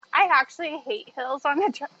I actually hate hills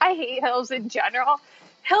I hate hills in general.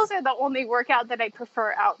 Hills are the only workout that I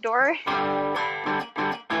prefer outdoor.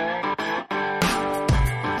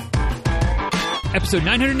 Episode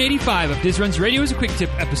 985 of Diz Runs Radio is a quick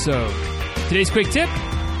tip episode. Today's quick tip,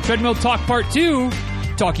 Treadmill Talk Part 2,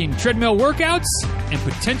 talking treadmill workouts and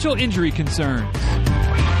potential injury concerns.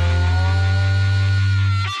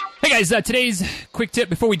 Hey guys, today's quick tip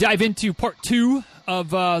before we dive into Part 2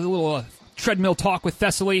 of the little treadmill talk with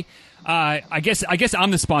Thessaly. I guess I'm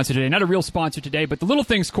the sponsor today, not a real sponsor today, but the Little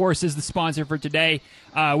Things course is the sponsor for today,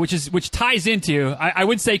 which ties into, I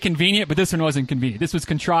would say convenient, but this one wasn't convenient. This was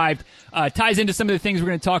contrived. Ties into some of the things we're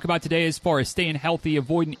going to talk about today as far as staying healthy,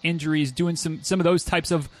 avoiding injuries, doing some of those types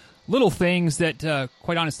of little things that,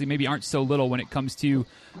 quite honestly, maybe aren't so little when it comes to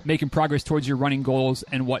making progress towards your running goals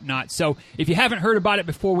and whatnot. So if you haven't heard about it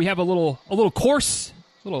before, we have a little course,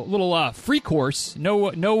 little free course, no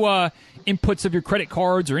inputs of your credit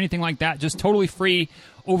cards or anything like that, just totally free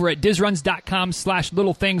over at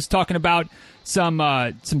dizruns.com/littlethings, talking about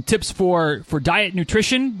some tips for diet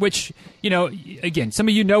nutrition, which, you know, again, some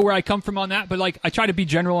of you know where I come from on that, but like I try to be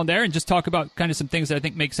general on there and just talk about kind of some things that I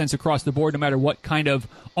think make sense across the board, no matter what kind of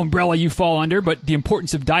umbrella you fall under, but the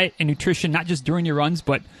importance of diet and nutrition, not just during your runs,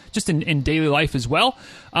 but just in daily life as well.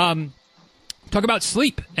 Talk about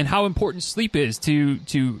sleep and how important sleep is to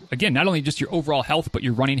again, not only just your overall health, but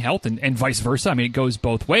your running health and vice versa. I mean, it goes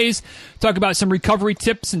both ways. Talk about some recovery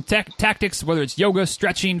tips and tactics, whether it's yoga,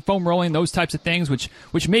 stretching, foam rolling, those types of things, which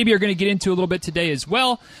maybe are going to get into a little bit today as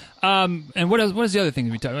well. And what is the other thing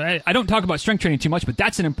we talk about? I don't talk about strength training too much, but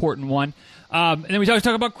that's an important one. And then we talk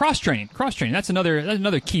about cross training. Cross training, that's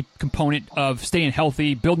another key component of staying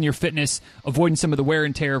healthy, building your fitness, avoiding some of the wear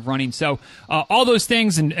and tear of running. So all those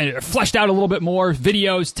things and fleshed out a little bit more,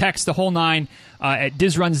 videos, text, the whole nine, at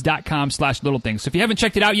dizruns.com/littlethings. So if you haven't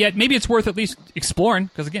checked it out yet, maybe it's worth at least exploring,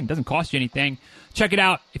 because again, it doesn't cost you anything. Check it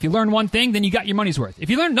out. If you learn one thing, then you got your money's worth. If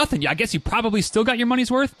you learn nothing, I guess you probably still got your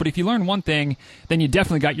money's worth, but if you learn one thing, then you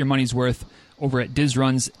definitely got your money's worth over at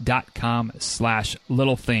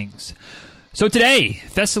dizruns.com/littlethings. So today,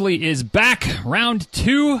 Thessaly is back, round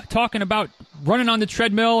 2, talking about running on the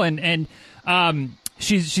treadmill, and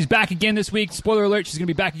she's back again this week. Spoiler alert, she's going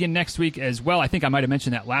to be back again next week as well. I think I might have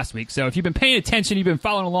mentioned that last week. So if you've been paying attention, you've been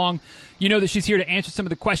following along, you know that she's here to answer some of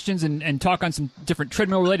the questions and talk on some different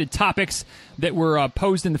treadmill-related topics that were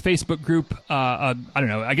posed in the Facebook group. I don't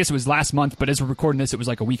know, I guess it was last month, but as we're recording this, it was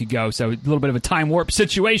like a week ago, so a little bit of a time warp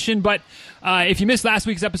situation. But if you missed last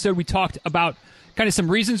week's episode, we talked about kind of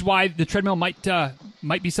some reasons why the treadmill might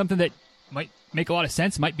be something that might make a lot of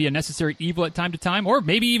sense, might be a necessary evil at time to time, or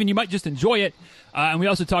maybe even you might just enjoy it. And we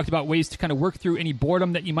also talked about ways to kind of work through any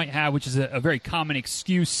boredom that you might have, which is a very common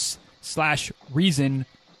excuse/reason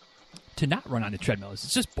to not run on the treadmill.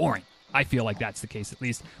 It's just boring. I feel like that's the case, at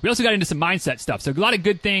least. We also got into some mindset stuff. So a lot of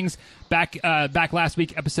good things back last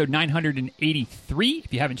week, episode 983.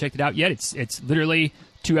 If you haven't checked it out yet, it's literally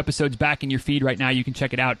 2 episodes back in your feed right now. You can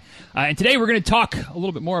check it out. And today we're going to talk a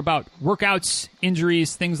little bit more about workouts,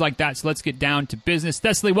 injuries, things like that. So let's get down to business.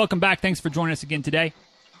 Thessaly, welcome back. Thanks for joining us again today.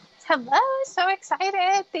 Hello, so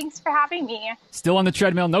excited. Thanks for having me. Still on the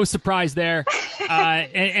treadmill, no surprise there.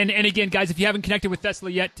 And again, guys, if you haven't connected with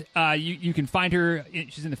Thessaly yet, you can find her.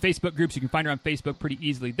 She's in the Facebook groups. You can find her on Facebook pretty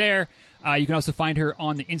easily there. You can also find her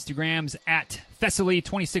on the Instagrams at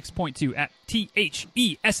Thessaly26.2, at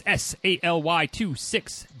THESSALY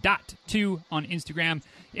 26.2 on Instagram.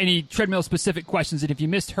 Any treadmill-specific questions, and if you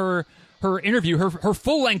missed her interview, her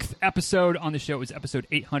full-length episode on the show is episode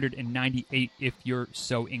 898, if you're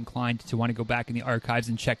so inclined to want to go back in the archives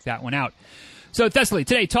and check that one out. So, Thessaly,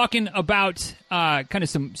 today, talking about kind of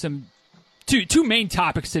some two main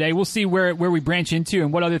topics today. We'll see where we branch into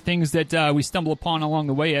and what other things that we stumble upon along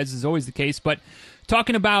the way, as is always the case. But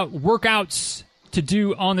talking about workouts to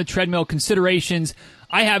do on the treadmill, considerations.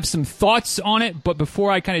 I have some thoughts on it, but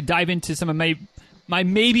before I kind of dive into some of my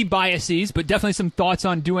maybe biases, but definitely some thoughts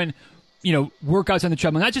on doing, you know, workouts on the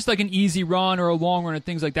treadmill, not just like an easy run or a long run or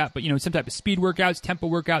things like that, but, you know, some type of speed workouts, tempo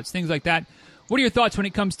workouts, things like that. What are your thoughts when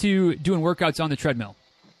it comes to doing workouts on the treadmill?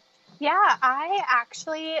 Yeah, I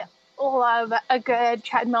actually love a good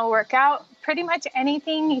treadmill workout. Pretty much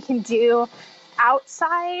anything you can do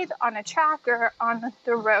outside on a track or on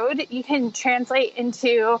the road, you can translate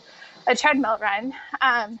into a treadmill run.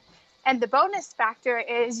 And the bonus factor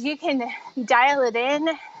is you can dial it in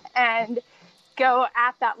and go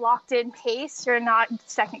at that locked in pace. You're not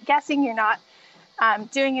second guessing. You're not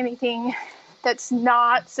doing anything that's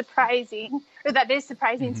not surprising or that is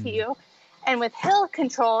surprising to you. And with hill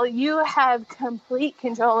control, you have complete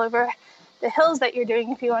control over the hills that you're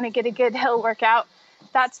doing. If you want to get a good hill workout,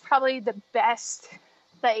 that's probably the best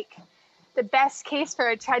like the best case for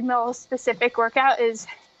a treadmill specific workout is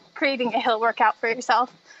creating a hill workout for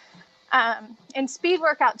yourself. And speed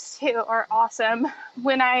workouts too are awesome.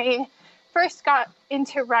 When I first got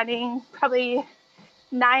into running, probably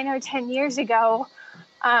 9 or 10 years ago,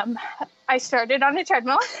 I started on a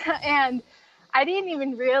treadmill and I didn't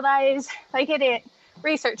even realize, like, I didn't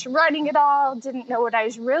research running at all, didn't know what I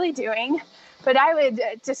was really doing, but I would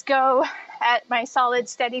just go at my solid,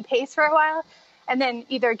 steady pace for a while and then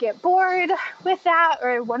either get bored with that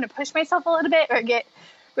or want to push myself a little bit or get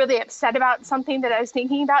really upset about something that I was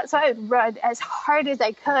thinking about. So I would run as hard as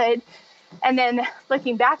I could. And then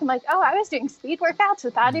looking back, I'm like, oh, I was doing speed workouts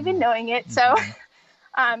without even knowing it. So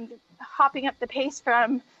hopping up the pace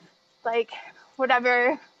from like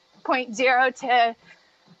whatever 0.0 to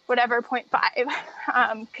whatever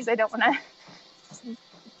 0.5, because I don't want to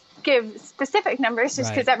give specific numbers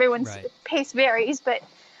just because everyone's pace varies. But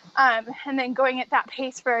and then going at that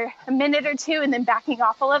pace for a minute or two and then backing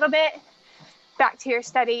off a little bit back to your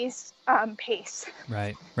steady pace.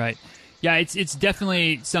 Right. Yeah, it's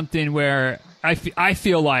definitely something where I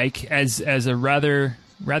feel like as a rather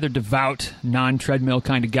devout non-treadmill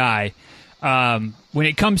kind of guy, when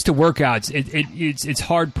it comes to workouts, it's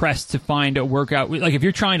hard pressed to find a workout. Like if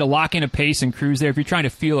you're trying to lock in a pace and cruise there, if you're trying to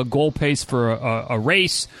feel a goal pace for a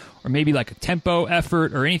race or maybe like a tempo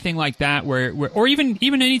effort or anything like that, where or even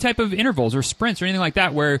any type of intervals or sprints or anything like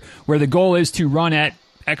that, where the goal is to run at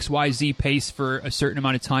XYZ pace for a certain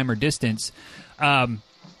amount of time or distance.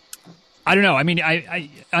 I don't know. I mean,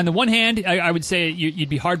 I on the one hand, I would say you'd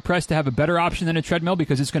be hard pressed to have a better option than a treadmill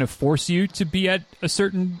because it's going to force you to be at a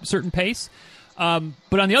certain pace.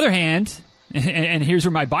 But on the other hand, and here's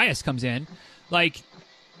where my bias comes in, like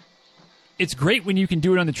it's great when you can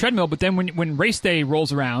do it on the treadmill, but then when race day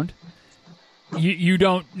rolls around, you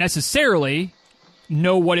don't necessarily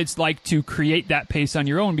know what it's like to create that pace on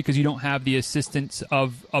your own because you don't have the assistance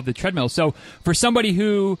of the treadmill. So for somebody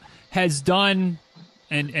who has done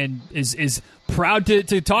and is proud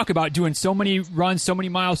to talk about doing so many runs, so many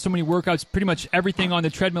miles, so many workouts, pretty much everything on the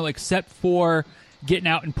treadmill except for getting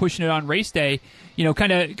out and pushing it on race day, you know,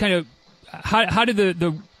 kind of how do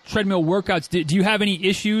the treadmill workouts, do you have any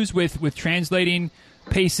issues with translating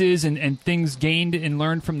paces and things gained and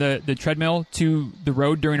learned from the treadmill to the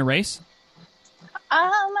road during a race?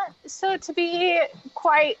 So to be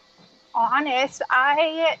quite honest,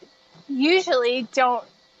 I usually don't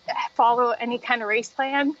follow any kind of race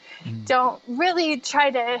plan. Don't really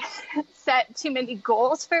try to set too many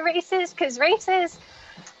goals for races because races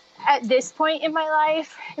at this point in my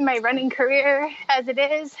life, in my running career as it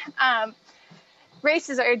is,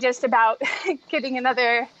 races are just about getting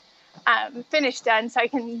another finish done so I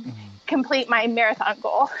can complete my marathon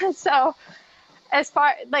goal. So as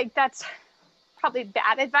far like that's probably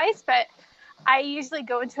bad advice, but I usually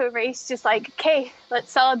go into a race just like, okay,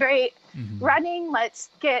 let's celebrate running. Let's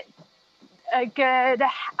get a good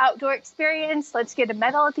outdoor experience. Let's get a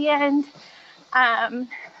medal at the end.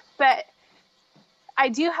 But I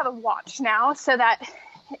do have a watch now so that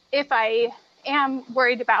if I am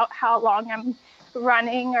worried about how long I'm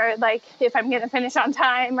running or like if I'm going to finish on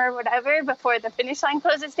time or whatever before the finish line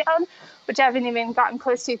closes down, which I haven't even gotten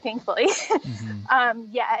close to, thankfully,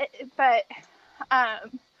 yet. But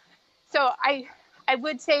so I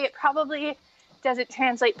would say it probably doesn't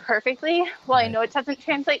translate perfectly. Well, I know it doesn't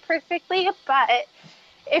translate perfectly, but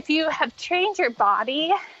if you have trained your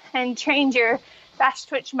body and trained your fast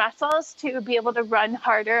twitch muscles to be able to run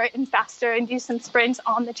harder and faster and do some sprints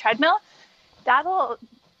on the treadmill, that'll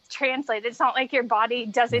translate. It's not like your body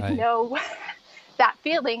doesn't know that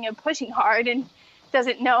feeling of pushing hard and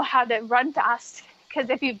doesn't know how to run fast. Because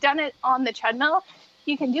if you've done it on the treadmill,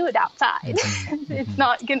 you can do it outside. It's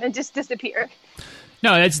not going to just disappear.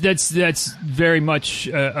 No, that's very much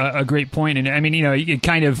a great point. And I mean, you know, it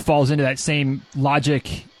kind of falls into that same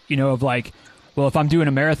logic, you know, of like, well, if I'm doing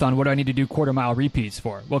a marathon, what do I need to do quarter mile repeats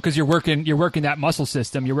for? Well, because you're working that muscle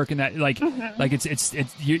system. You're working that like it's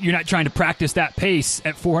you're not trying to practice that pace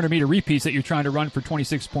at 400 meter repeats that you're trying to run for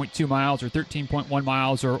 26.2 miles or 13.1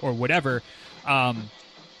 miles or whatever.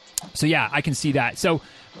 So yeah, I can see that. So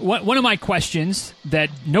one of my questions that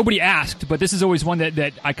nobody asked, but this is always one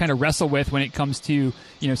that I kind of wrestle with when it comes to,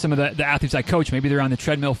 you know, some of the athletes I coach. Maybe they're on the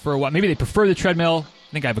treadmill for a while. Maybe they prefer the treadmill.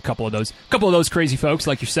 I think I have a couple of those crazy folks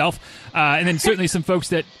like yourself. And then certainly some folks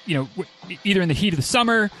that, you know, either in the heat of the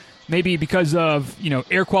summer, maybe because of, you know,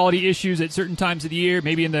 air quality issues at certain times of the year,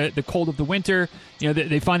 maybe in the cold of the winter, you know,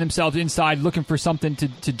 they find themselves inside looking for something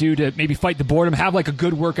to do to maybe fight the boredom, have like a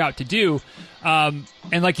good workout to do. And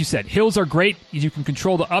like you said, hills are great. You can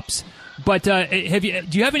control the ups. But do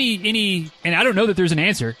you have any, and I don't know that there's an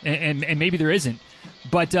answer, and maybe there isn't,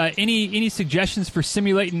 But any suggestions for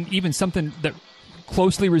simulating even something that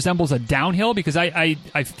closely resembles a downhill? Because I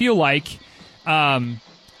feel like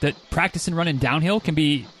that practice and running downhill can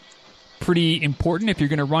be pretty important if you're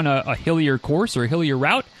going to run a hillier course or a hillier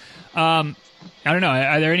route. I don't know.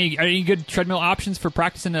 Are there any good treadmill options for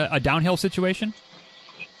practicing a downhill situation?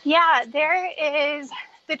 Yeah, there is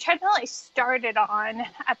the treadmill I started on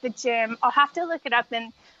at the gym. I'll have to look it up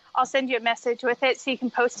and I'll send you a message with it so you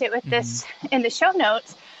can post it with this in the show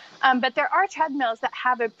notes. But there are treadmills that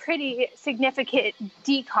have a pretty significant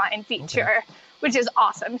decline feature, which is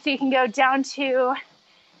awesome. So you can go down to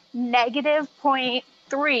negative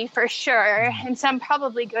 0.3 for sure, and some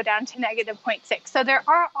probably go down to negative 0.6. So there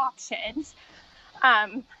are options.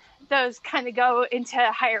 Those kind of go into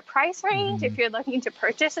a higher price range if you're looking to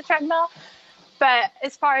purchase a treadmill. But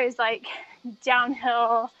as far as like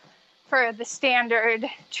downhill for the standard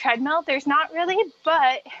treadmill, there's not really,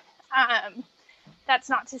 but that's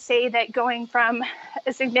not to say that going from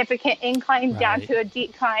a significant incline down to a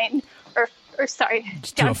decline or down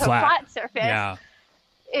to a flat surface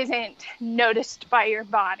isn't noticed by your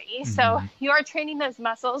body. So you are training those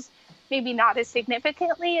muscles, maybe not as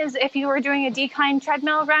significantly as if you were doing a decline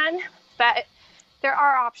treadmill run, but there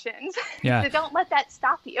are options. Yeah. So don't let that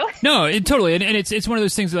stop you. No, totally. And it's one of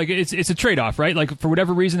those things, like it's a trade-off, right? Like for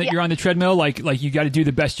whatever reason that you're on the treadmill, like you got to do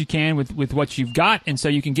the best you can with what you've got. And so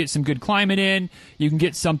you can get some good climbing in. You can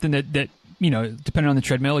get something that depending on the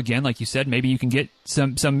treadmill, again, like you said, maybe you can get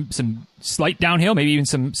some slight downhill, maybe even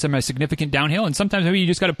some significant downhill. And sometimes maybe you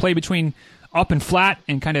just got to play between up and flat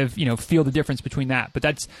and kind of, feel the difference between that. But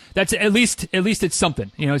that's at least it's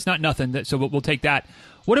something, it's not nothing. So we'll take that.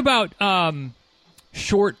 What about,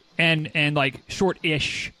 short and like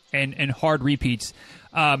short-ish and hard repeats,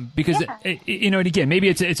 because and again, maybe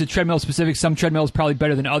it's a treadmill specific. Some treadmills probably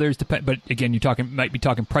better than others, but again, might be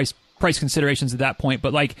talking price considerations at that point.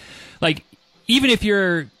 But like even if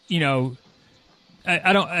you're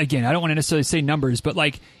I don't want to necessarily say numbers, but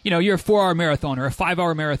like you're a 4-hour marathon or a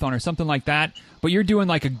 5-hour marathon or something like that, but you're doing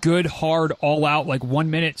like a good hard all out like 1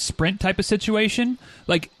 minute sprint type of situation.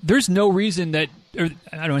 Like there's no reason that. Or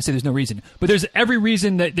I don't want to say there's no reason, but there's every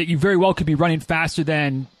reason that you very well could be running faster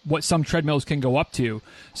than what some treadmills can go up to.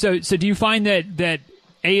 So do you find that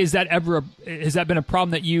has that been a problem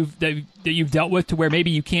that you've dealt with, to where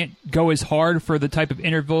maybe you can't go as hard for the type of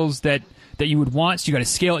intervals that you would want? So you got to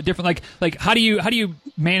scale it different. Like how do you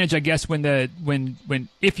manage, I guess, when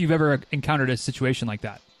if you've ever encountered a situation like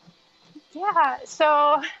that? Yeah.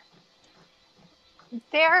 So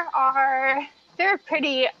there are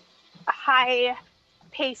pretty high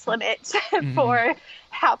pace limits for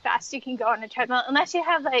how fast you can go on a treadmill, unless you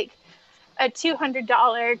have like a $200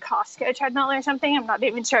 Costco treadmill or something. I'm not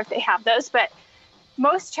even sure if they have those, but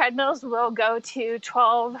most treadmills will go to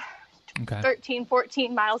 12, 13,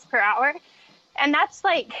 14 miles per hour. And that's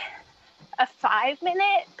like a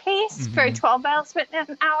 5-minute pace for 12 miles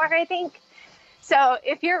an hour, I think. So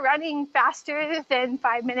if you're running faster than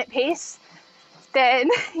 5-minute pace, then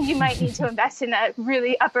you might need to invest in a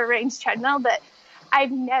really upper range treadmill. But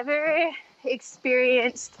I've never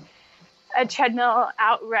experienced a treadmill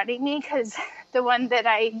outrunning me, because the one that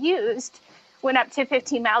I used went up to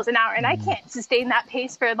 15 miles an hour, and I can't sustain that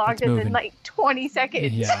pace for longer than like 20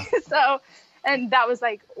 seconds. Yeah. And that was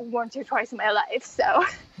like once or twice in my life. So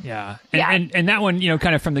and that one,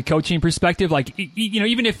 kind of from the coaching perspective, like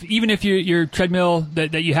even if your treadmill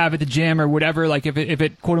that you have at the gym or whatever, like if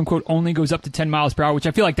it quote unquote only goes up to 10 miles per hour, which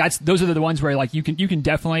I feel like those are the ones where like you can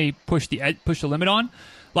definitely push the limit on.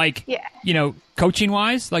 Like coaching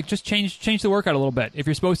wise, like just change the workout a little bit. If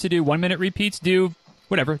you're supposed to do 1 minute repeats, do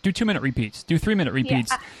 2-minute repeats, do 3-minute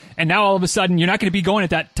repeats. And now all of a sudden you're not going to be going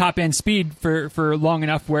at that top end speed for long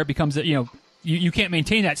enough where it becomes you can't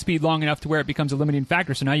maintain that speed long enough to where it becomes a limiting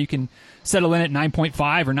factor. So now you can settle in at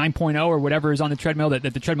 9.5 or 9.0 or whatever is on the treadmill that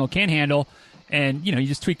the treadmill can handle. And, you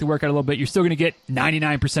just tweak the workout a little bit. You're still going to get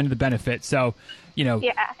 99% of the benefit. So, And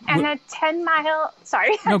a 10-mile,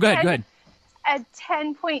 sorry. No, go ahead. A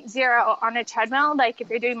 10.0 on a treadmill, like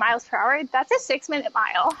if you're doing miles per hour, that's a 6-minute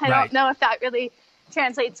mile. I don't know if that really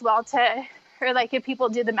translates well to, or like if people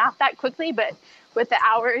do the math that quickly, but with the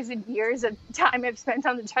hours and years of time I've spent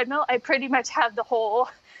on the treadmill, I pretty much have the whole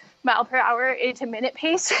mile per hour into minute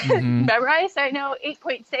pace memorized. I know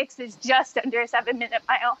 8.6 is just under a 7-minute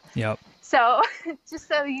mile. Yep. So just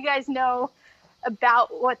so you guys know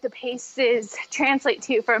about what the paces translate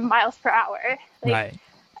to for miles per hour. Like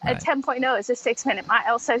a 10.0 is a 6-minute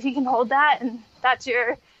mile. So if you can hold that and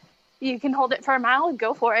you can hold it for a mile,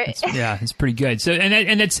 go for it. It's pretty good. So, and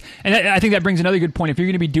I think that brings another good point. If you're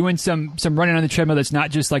going to be doing some running on the treadmill, that's not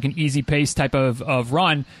just like an easy pace type of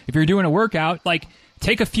run. If you're doing a workout, like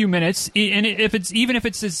take a few minutes, and if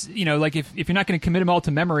it's as, like if you're not going to commit them all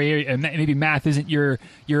to memory, and maybe math isn't your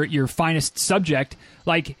finest subject,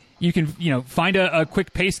 like you can find a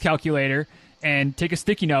quick pace calculator and take a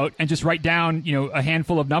sticky note and just write down a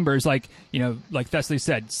handful of numbers, like Thessaly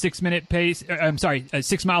said, 6 minute pace.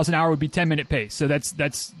 6 miles an hour would be 10-minute pace, so that's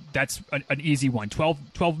an easy one.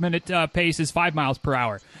 12-minute pace is 5 miles per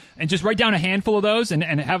hour, and just write down a handful of those and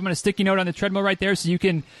have them on a sticky note on the treadmill right there, so you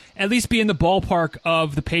can at least be in the ballpark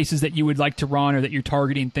of the paces that you would like to run or that you're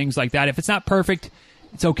targeting, things like that. If it's not perfect,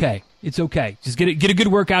 it's okay. It's okay. Just get a good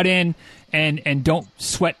workout in, and don't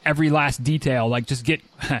sweat every last detail. Like, just get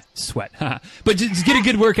sweat, but just get a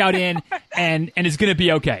good workout in, and it's going to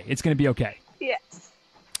be okay. It's going to be okay. Yes.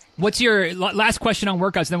 What's your last question on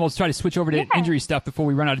workouts? Then we'll try to switch over to injury stuff before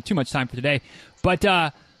we run out of too much time for today.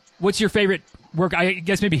 But what's your favorite work? I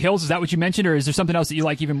guess maybe hills. Is that what you mentioned, or is there something else that you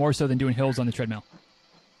like even more so than doing hills on the treadmill?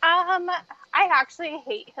 I actually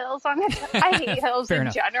hate hills I hate hills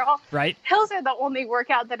in general. Right. Hills are the only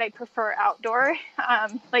workout that I prefer outdoor,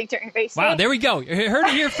 like during race day. Wow, there we go. You heard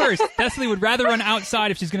it here first. Thessaly would rather run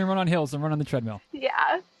outside if she's going to run on hills than run on the treadmill.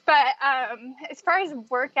 Yeah, but as far as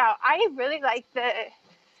workout, I really like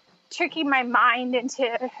tricking my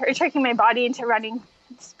body into running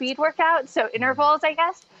speed workouts, so intervals, I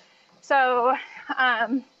guess. So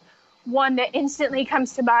one that instantly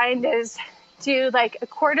comes to mind is do like a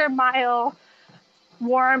quarter mile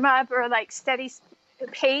warm up or like steady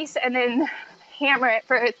pace, and then hammer it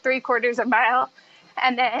for 3/4 mile,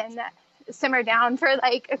 and then simmer down for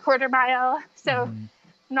like a quarter mile. So I'm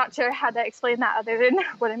not sure how to explain that other than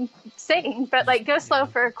what I'm saying, but like go slow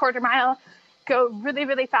for a quarter mile, go really,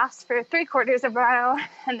 really fast for 3/4 mile,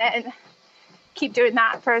 and then keep doing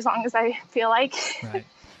that for as long as I feel like. Right.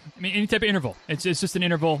 I mean, any type of interval. It's just an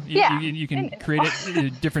interval. You can create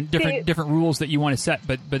it, different rules that you want to set,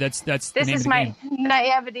 but that's the name of the game. This is my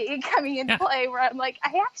naivety coming into play, where I'm like,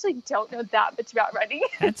 I actually don't know that much about running.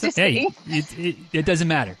 It doesn't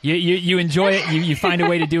matter. You enjoy it. You find a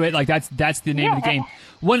way to do it. Like that's the name of the game.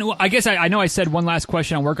 I guess I know I said one last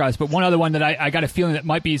question on workouts, but one other one that I got a feeling that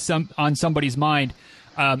might be on somebody's mind.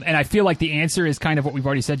 And I feel like the answer is kind of what we've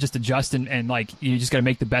already said, just adjust and like you just got to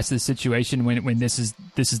make the best of the situation when this is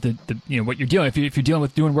the what you're dealing with. If you're dealing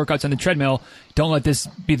with doing workouts on the treadmill, don't let this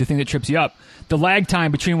be the thing that trips you up. The lag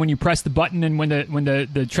time between when you press the button and when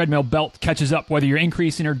the treadmill belt catches up, whether you're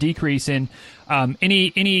increasing or decreasing,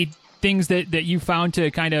 any things that you found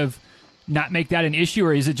to kind of not make that an issue,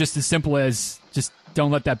 or is it just as simple as just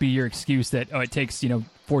don't let that be your excuse that it takes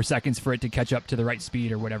 4 seconds for it to catch up to the right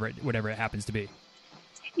speed or whatever it happens to be?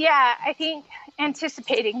 Yeah, I think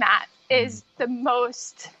anticipating that is the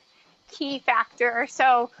most key factor.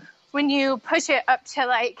 So when you push it up to,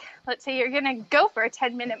 like, let's say you're going to go for a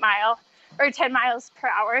 10-minute mile or 10 miles per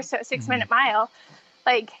hour, so a 6-minute mile,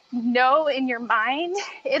 like, know in your mind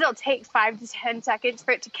it'll take 5 to 10 seconds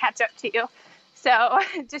for it to catch up to you. So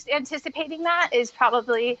just anticipating that is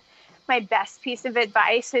probably my best piece of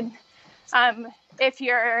advice. And if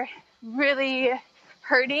you're really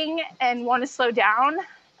hurting and want to slow down,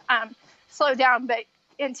 but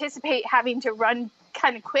anticipate having to run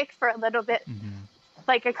kind of quick for a little bit,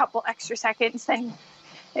 like a couple extra seconds, then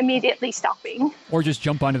immediately stopping. Or just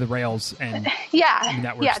jump onto the rails and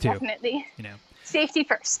that works too. Definitely. Safety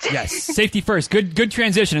first. Yes, safety first. Good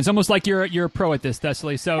transition. It's almost like you're a pro at this,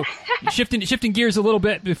 Thessaly. So shifting gears a little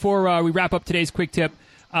bit before we wrap up today's quick tip.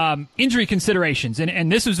 Injury considerations,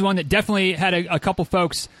 and this was one that definitely had a couple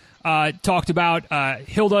folks talked about.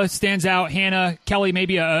 Hilda stands out, Hannah, Kelly,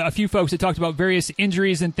 maybe a few folks that talked about various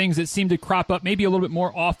injuries and things that seem to crop up maybe a little bit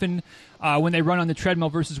more often when they run on the treadmill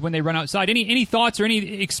versus when they run outside. Any thoughts or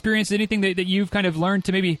any experience, anything that you've kind of learned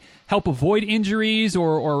to maybe help avoid injuries,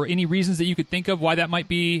 or any reasons that you could think of why that might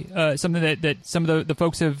be something that some of the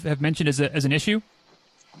folks have mentioned as an issue?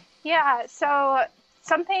 Yeah, so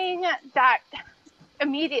something that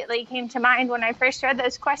immediately came to mind when I first read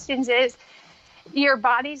those questions is your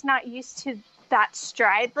body's not used to that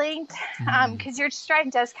stride length, because your stride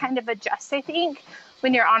does kind of adjust, I think,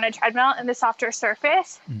 when you're on a treadmill and the softer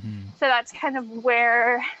surface. So that's kind of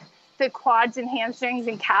where the quads and hamstrings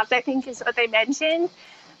and calves, I think, is what they mentioned.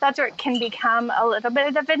 That's where it can become a little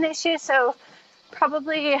bit of an issue. So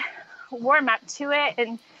probably warm up to it,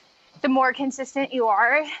 and the more consistent you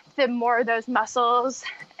are, the more those muscles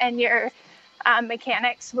and your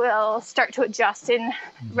mechanics will start to adjust and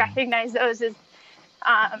recognize those as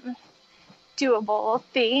doable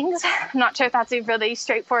things. I'm not sure if that's a really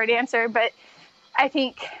straightforward answer, but I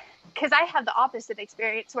think because I have the opposite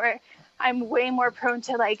experience where I'm way more prone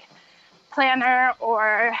to like plantar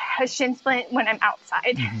or a shin splint when I'm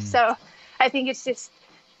outside. So I think it's just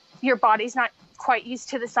your body's not quite used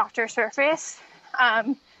to the softer surface.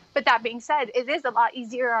 But that being said, it is a lot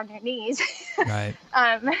easier on your knees. Right.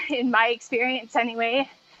 In my experience anyway.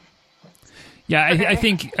 Yeah, I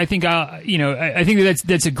think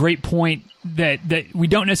that's a great point that we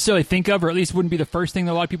don't necessarily think of, or at least wouldn't be the first thing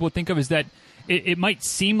that a lot of people would think of, is that it might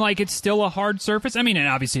seem like it's still a hard surface. I mean, and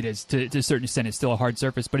obviously it is to a certain extent. It's still a hard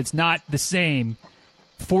surface, but it's not the same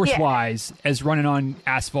force-wise as running on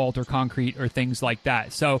asphalt or concrete or things like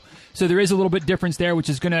that. So there is a little bit difference there, which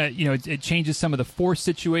is going to, it changes some of the force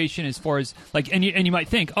situation as far as like, and you might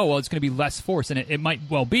think, oh, well, it's going to be less force, and it might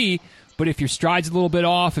well be. But if your stride's a little bit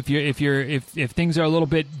off, if things are a little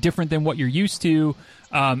bit different than what you're used to,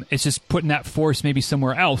 it's just putting that force maybe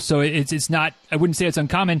somewhere else. So it's not. I wouldn't say it's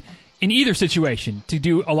uncommon in either situation to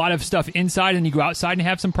do a lot of stuff inside and you go outside and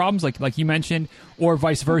have some problems, like you mentioned, or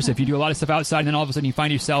vice versa. If you do a lot of stuff outside and then all of a sudden you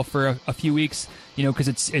find yourself for a few weeks, because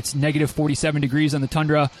it's negative 47 degrees on the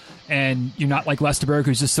tundra, and you're not like Lesterberg,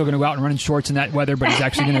 who's just still going to go out and run in shorts in that weather, but he's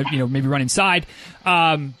actually going to maybe run inside.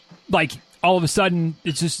 Like all of a sudden,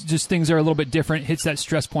 it's just things are a little bit different. Hits that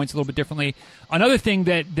stress points a little bit differently. Another thing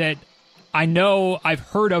that I know I've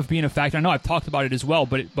heard of being a factor. I know I've talked about it as well,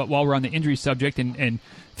 but while we're on the injury subject, and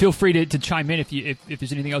feel free to chime in if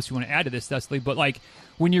there's anything else you want to add to this, Thessaly. But like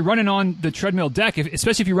when you're running on the treadmill deck,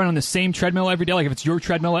 especially if you run on the same treadmill every day, like if it's your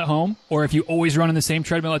treadmill at home, or if you always run on the same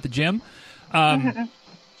treadmill at the gym,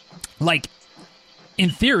 like in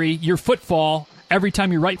theory, your footfall every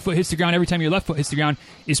time your right foot hits the ground, every time your left foot hits the ground,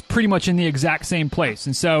 is pretty much in the exact same place.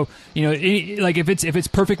 And so, like if it's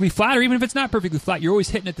perfectly flat, or even if it's not perfectly flat, you're always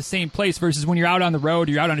hitting at the same place. Versus when you're out on the road,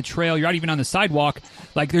 or you're out on a trail, you're out even on the sidewalk.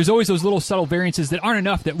 Like there's always those little subtle variances that aren't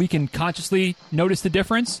enough that we can consciously notice the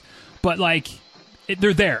difference. But like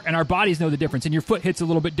they're there, and our bodies know the difference. And your foot hits a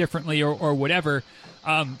little bit differently, or whatever.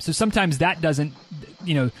 So sometimes that doesn't,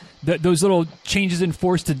 those little changes in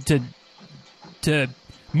force to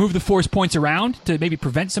move the force points around to maybe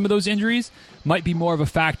prevent some of those injuries might be more of a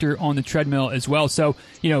factor on the treadmill as well. So,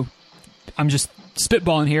 I'm just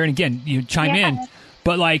spitballing here, and again, you chime in,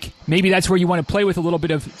 but like maybe that's where you want to play with a little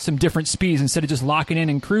bit of some different speeds instead of just locking in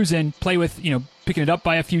and cruising. Play with, picking it up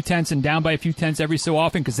by a few tenths and down by a few tenths every so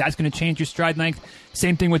often, because that's going to change your stride length.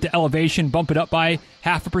 Same thing with the elevation. Bump it up by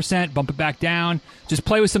 0.5%, bump it back down. Just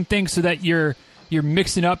play with some things so that you're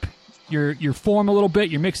mixing up your form a little bit.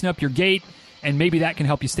 You're mixing up your gait. And maybe that can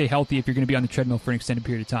help you stay healthy if you're going to be on the treadmill for an extended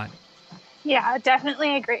period of time. Yeah,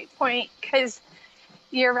 definitely a great point, because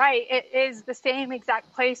you're right. It is the same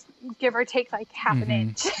exact place, give or take like half an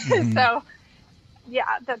inch. So,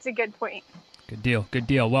 yeah, that's a good point. Good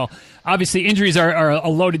deal. Well, obviously injuries are a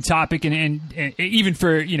loaded topic, and even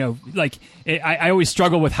for, I always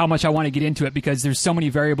struggle with how much I want to get into it, because there's so many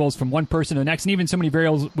variables from one person to the next, and even so many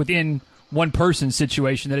variables within one person's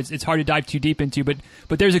situation that it's hard to dive too deep into. But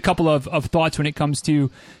there's a couple of thoughts when it comes to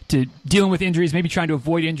dealing with injuries, maybe trying to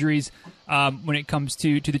avoid injuries when it comes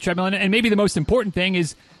to the treadmill. And maybe the most important thing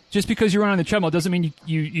is, just because you run on the treadmill doesn't mean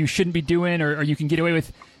you shouldn't be doing, or you can get away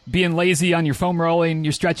with being lazy on your foam rolling,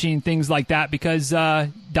 your stretching, things like that, because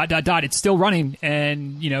it's still running,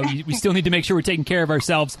 and we still need to make sure we're taking care of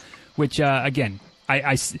ourselves, which again,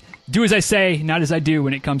 I do as I say, not as I do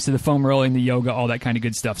when it comes to the foam rolling, the yoga, all that kind of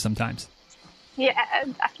good stuff sometimes. Yeah,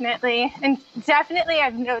 definitely. And definitely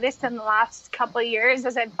I've noticed in the last couple of years,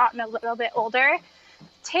 as I've gotten a little bit older,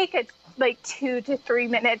 take it like 2 to 3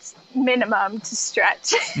 minutes minimum to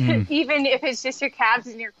stretch, even if it's just your calves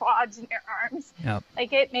and your quads and your arms. Yep.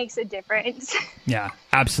 Like it makes a difference. Yeah,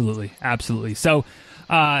 absolutely. So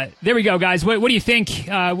there we go, guys. What do you think?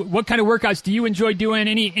 What kind of workouts do you enjoy doing?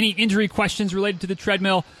 Any injury questions related to the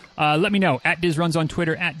treadmill? Let me know at DizRuns on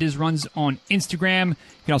Twitter, at DizRuns on Instagram.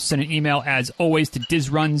 You can also send an email, as always, to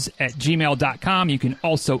dizruns@gmail.com. You can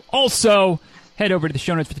also head over to the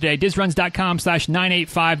show notes for today,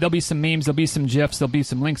 dizruns.com/985. There'll be some memes, there'll be some GIFs, there'll be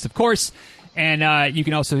some links, of course. And you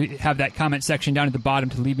can also have that comment section down at the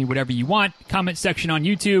bottom to leave me whatever you want. Comment section on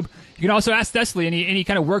YouTube. You can also ask Thessaly any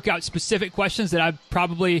kind of workout-specific questions that I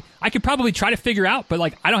could probably try to figure out, but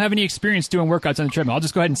like I don't have any experience doing workouts on the treadmill. I'll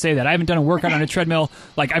just go ahead and say that. I haven't done a workout on a treadmill.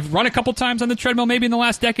 Like I've run a couple times on the treadmill maybe in the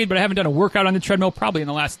last decade, but I haven't done a workout on the treadmill probably in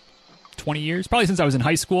the last 20 years, probably since I was in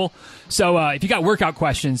high school. So if you got workout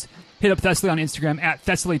questions, hit up Thessaly on Instagram at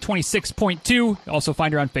Thessaly26.2. Also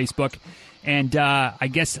find her on Facebook. And I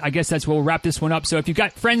guess that's where we'll wrap this one up. So if you've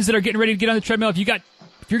got friends that are getting ready to get on the treadmill, if you're going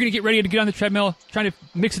to get ready to get on the treadmill, trying to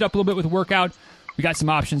mix it up a little bit with a workout, we got some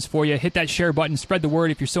options for you. Hit that share button, spread the word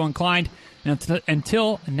if you're so inclined. And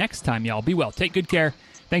until next time, y'all, be well. Take good care.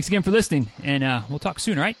 Thanks again for listening, and we'll talk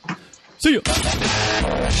soon, all right? See you.